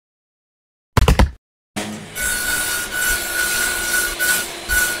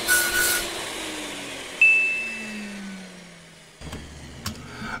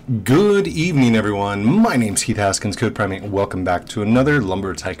Good evening, everyone. My name's Heath Haskins, Code Primate, and welcome back to another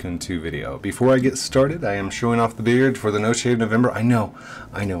Lumber Tycoon 2 video. Before I get started, I am showing off the beard for the No Shave November. I know,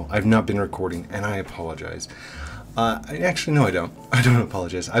 I've not been recording, and I apologize. Actually, no, I don't. I don't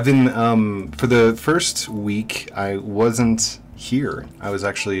apologize. I've been, for the first week, I wasn't here. I was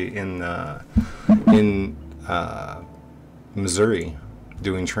actually in Missouri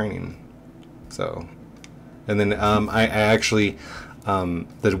doing training. So, and then I actually...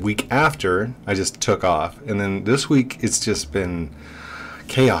 the week after, I just took off, and then this week it's just been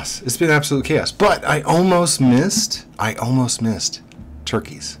chaos. It's been absolute chaos. But I almost missed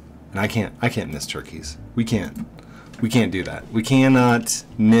turkeys, and I can't miss turkeys. We can't do that. We cannot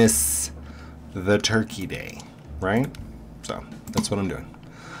miss the turkey day, right? So that's what I'm doing.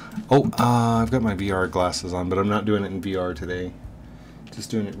 Oh, I've got my VR glasses on, but I'm not doing it in VR today.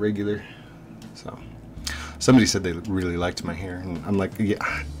 Just doing it regular. So. Somebody said they really liked my hair, and I'm like,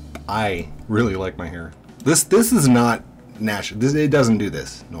 yeah, I really like my hair. This is not natural. It doesn't do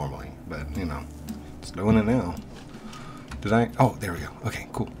this normally, but you know, it's doing it now. Did I? Oh, there we go. Okay,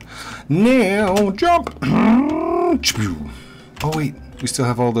 cool. Now jump. Oh wait, we still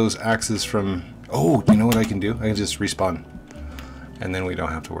have all those axes from. Oh, you know what I can do? I can just respawn, and then we don't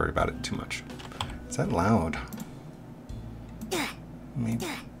have to worry about it too much. Is that loud? Maybe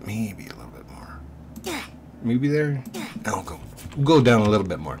a little bit more. Maybe there. I'll go down a little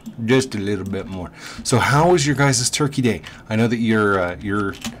bit more, just a little bit more. So how was your guys' turkey day? I know that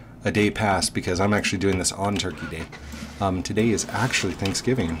you're a day past because I'm actually doing this on Turkey Day. Today is actually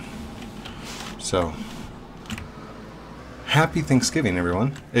Thanksgiving, so happy Thanksgiving,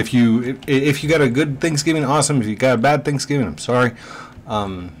 everyone. If you got a good Thanksgiving, awesome. If you got a bad Thanksgiving, I'm sorry,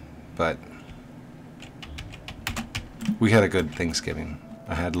 but we had a good Thanksgiving.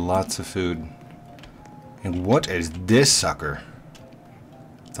 I had lots of food. And what is this sucker?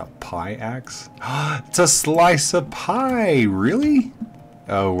 It's a pie axe? It's a slice of pie! Really?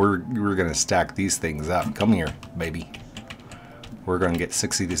 Oh, we're gonna stack these things up. Come here, baby. We're gonna get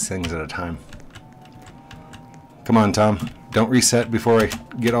 60 of these things at a time. Come on, Tom. Don't reset before I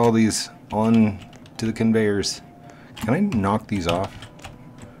get all these on to the conveyors. Can I knock these off?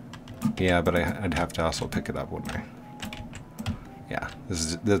 Yeah, but I'd have to also pick it up, wouldn't I? Yeah,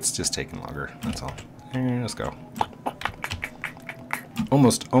 that's just taking longer. That's all. Let's go.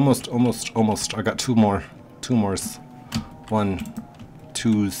 Almost. I got two more. One,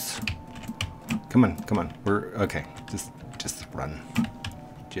 twos. Come on. We're okay. Just run.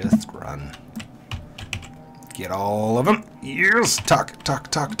 Just run. Get all of them. Yes. Talk.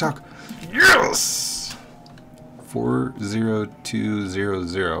 Yes.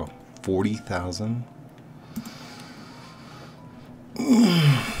 40200. 40,000.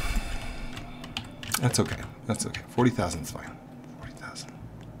 That's okay. 40,000 is fine. 40,000.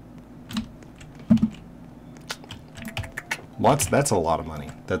 That's a lot of money.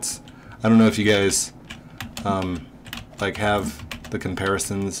 I don't know if you guys like have the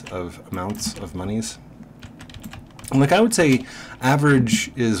comparisons of amounts of monies. Like I would say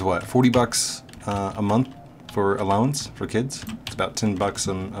average is what, 40 bucks a month for allowance for kids. It's about 10 bucks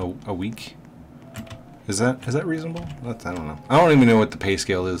a week. Is that reasonable? I don't know. I don't even know what the pay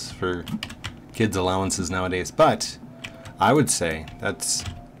scale is for kids' allowances nowadays, but I would say that's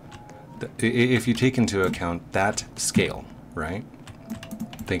if you take into account that scale, right?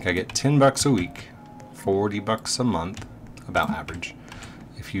 I think I get 10 bucks a week, 40 bucks a month, about average.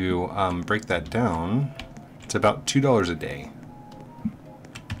 If you break that down, it's about $2 a day.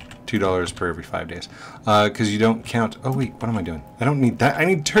 $2 per every 5 days, because you don't count. Oh wait, what am I doing? I don't need that. I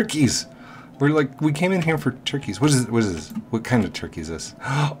need turkeys. We came in here for turkeys. What is this? What kind of turkey is this?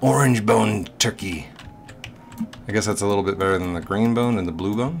 Orange bone turkey. I guess that's a little bit better than the green bone and the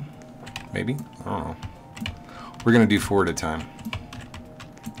blue bone. Maybe? I don't know. We're gonna do 4 at a time.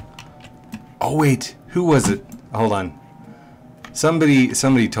 Oh wait, who was it? Hold on.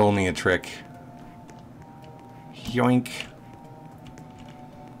 Somebody told me a trick. Yoink.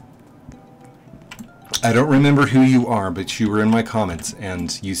 I don't remember who you are, but you were in my comments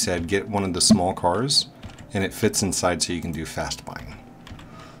and you said get one of the small cars and it fits inside so you can do fast buying.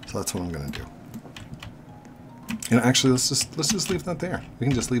 So that's what I'm gonna do. And actually let's just leave that there. We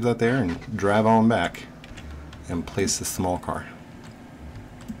can just leave that there and drive on back and place the small car.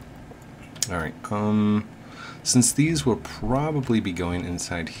 Alright, since these will probably be going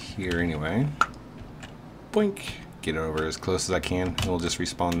inside here anyway, boink, get over as close as I can and we'll just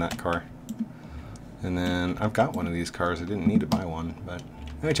respawn that car. And then I've got one of these cars. I didn't need to buy one, but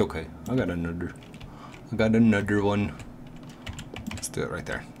it's okay. I got another one. Let's do it right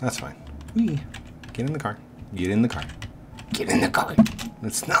there. That's fine. Whee! Get in the car. Get in the car. Get in the car.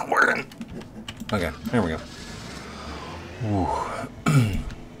 It's not working. Okay, there we go.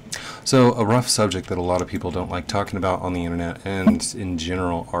 So a rough subject that a lot of people don't like talking about on the internet and in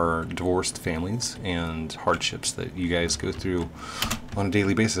general are divorced families and hardships that you guys go through on a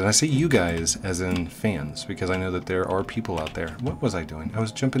daily basis. And I say you guys as in fans, because I know that there are people out there. What was I doing? I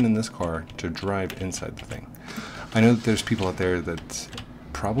was jumping in this car to drive inside the thing. I know that there's people out there that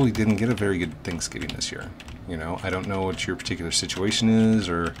probably didn't get a very good Thanksgiving this year. You know, I don't know what your particular situation is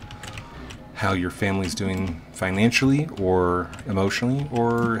or how your family's doing financially or emotionally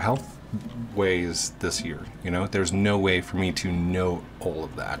or health ways this year. You know, there's no way for me to know all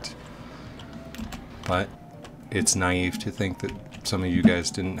of that. But it's naive to think that some of you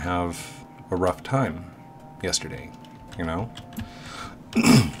guys didn't have a rough time yesterday, you know?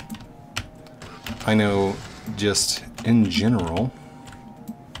 I know just in general,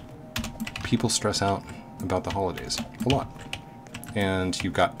 people stress out about the holidays a lot. And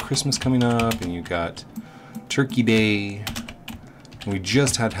you've got Christmas coming up, and you've got Turkey Day. We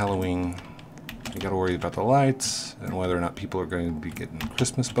just had Halloween. You got to worry about the lights and whether or not people are going to be getting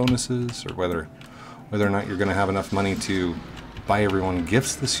Christmas bonuses, or whether or not you're going to have enough money to buy everyone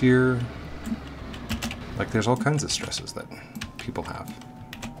gifts this year. Like, there's all kinds of stresses that people have.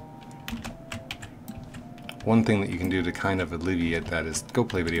 One thing that you can do to kind of alleviate that is go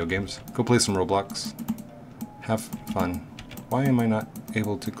play video games. Go play some Roblox. Have fun. Why am I not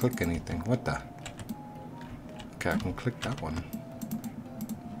able to click anything? What the? Okay, I can click that one.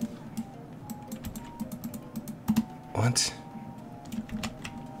 What?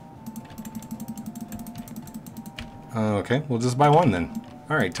 Okay, we'll just buy one then.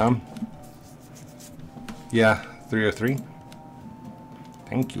 Alright, Tom. Yeah, 303.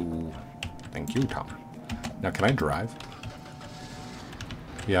 Thank you. Thank you, Tom. Now, can I drive?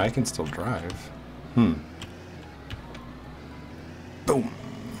 Yeah, I can still drive. Boom.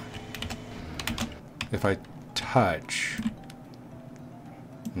 If I touch...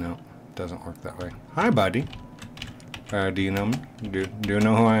 No, it doesn't work that way. Hi, buddy. Do you know me? Do you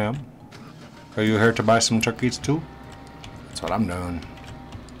know who I am? Are you here to buy some turkeys too? That's what I'm doing.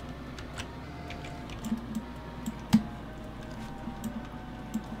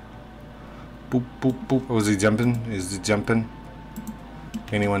 Boop, boop, boop. Was he jumping? Is he jumping?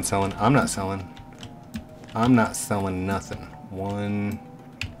 Anyone selling? I'm not selling. I'm not selling nothing. 1,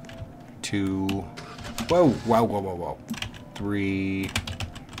 2. Whoa, whoa, whoa, whoa, whoa. 3,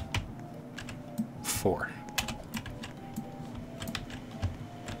 4.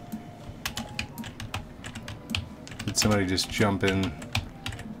 Did somebody just jump in?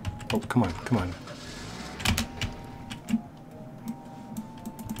 Oh, come on, come on.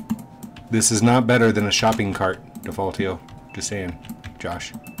 This is not better than a shopping cart, Defaultio. Just saying,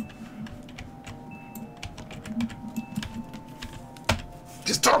 Josh.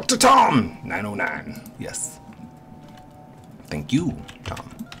 Just talk to Tom! 909. Yes. Thank you, Tom.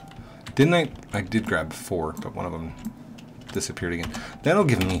 Didn't I? I did grab 4, but one of them disappeared again. That'll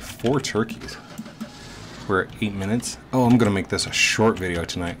give me 4 turkeys. We're at 8 minutes. Oh, I'm gonna make this a short video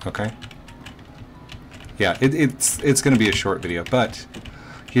tonight, okay? Yeah, it's gonna be a short video, but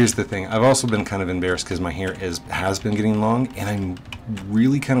here's the thing. I've also been kind of embarrassed because my hair has been getting long, and I'm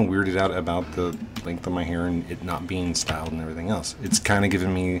really kind of weirded out about the length of my hair and it not being styled and everything else. It's kind of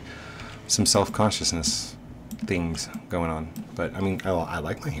given me some self-consciousness things going on. But I mean, I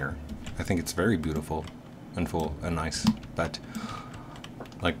like my hair. I think it's very beautiful and full and nice. But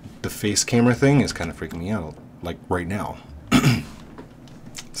like the face camera thing is kind of freaking me out, like right now.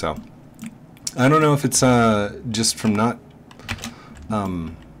 So I don't know if it's just from not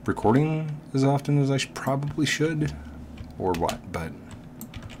recording as often as I probably should, or what, but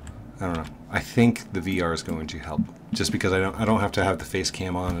I don't know. I think the VR is going to help, just because I don't have to have the face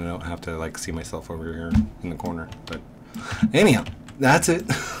cam on, and I don't have to like see myself over here in the corner. But anyhow, that's it.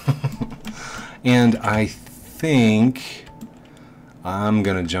 And I think I'm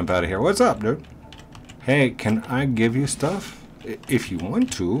gonna jump out of here. What's up, dude? Hey, can I give you stuff if you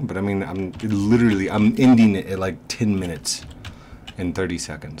want to? But I mean, I'm ending it at like 10 minutes and 30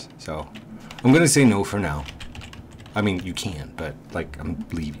 seconds. So I'm gonna say no for now. I mean, you can, but like I'm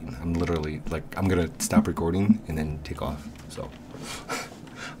leaving. I'm literally like I'm gonna stop recording and then take off. So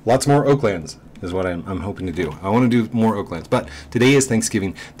lots more Oaklands is what I'm hoping to do. I want to do more Oaklands, but today is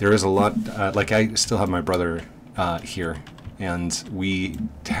Thanksgiving. There is a lot. Like I still have my brother here, and we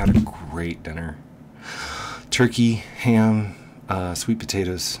had a great dinner. Turkey, ham, sweet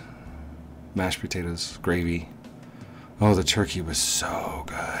potatoes, mashed potatoes, gravy. Oh, the turkey was so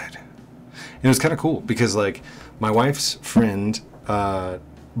good. And it was kind of cool because like my wife's friend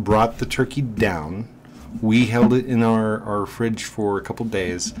brought the turkey down We held it in our fridge for a couple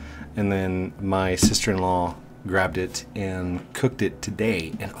days, and then my sister-in-law grabbed it and cooked it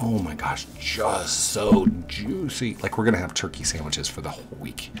today, and oh my gosh, just so juicy. Like, we're gonna have turkey sandwiches for the whole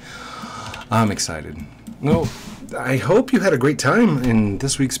week. I'm excited. No, I hope you had a great time, and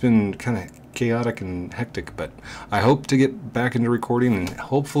this week's been kind of chaotic and hectic, but I hope to get back into recording, and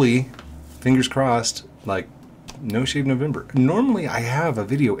hopefully, fingers crossed, like No Shave November. Normally I have a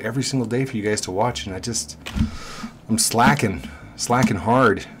video every single day for you guys to watch, and I'm slacking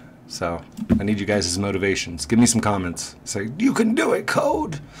hard. So I need you guys' motivations. Give me some comments. Say, you can do it,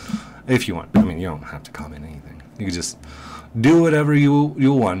 Code. If you want. I mean, you don't have to comment anything. You can just do whatever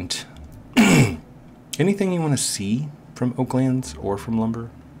you want. Anything you want to see from Oaklands or from Lumber?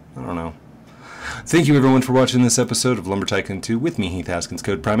 I don't know. Thank you everyone for watching this episode of Lumber Tycoon 2 with me, Heath Haskins,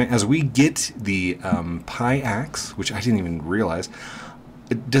 Code Primate. As we get the pie axe, which I didn't even realize,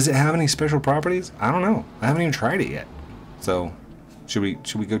 does it have any special properties? I don't know. I haven't even tried it yet. So should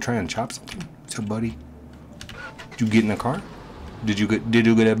we go try and chop something? So, buddy, did you get in a car? Did you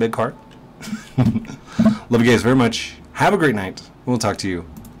get a big cart? Love you guys very much. Have a great night. We'll talk to you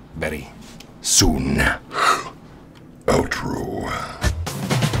very soon.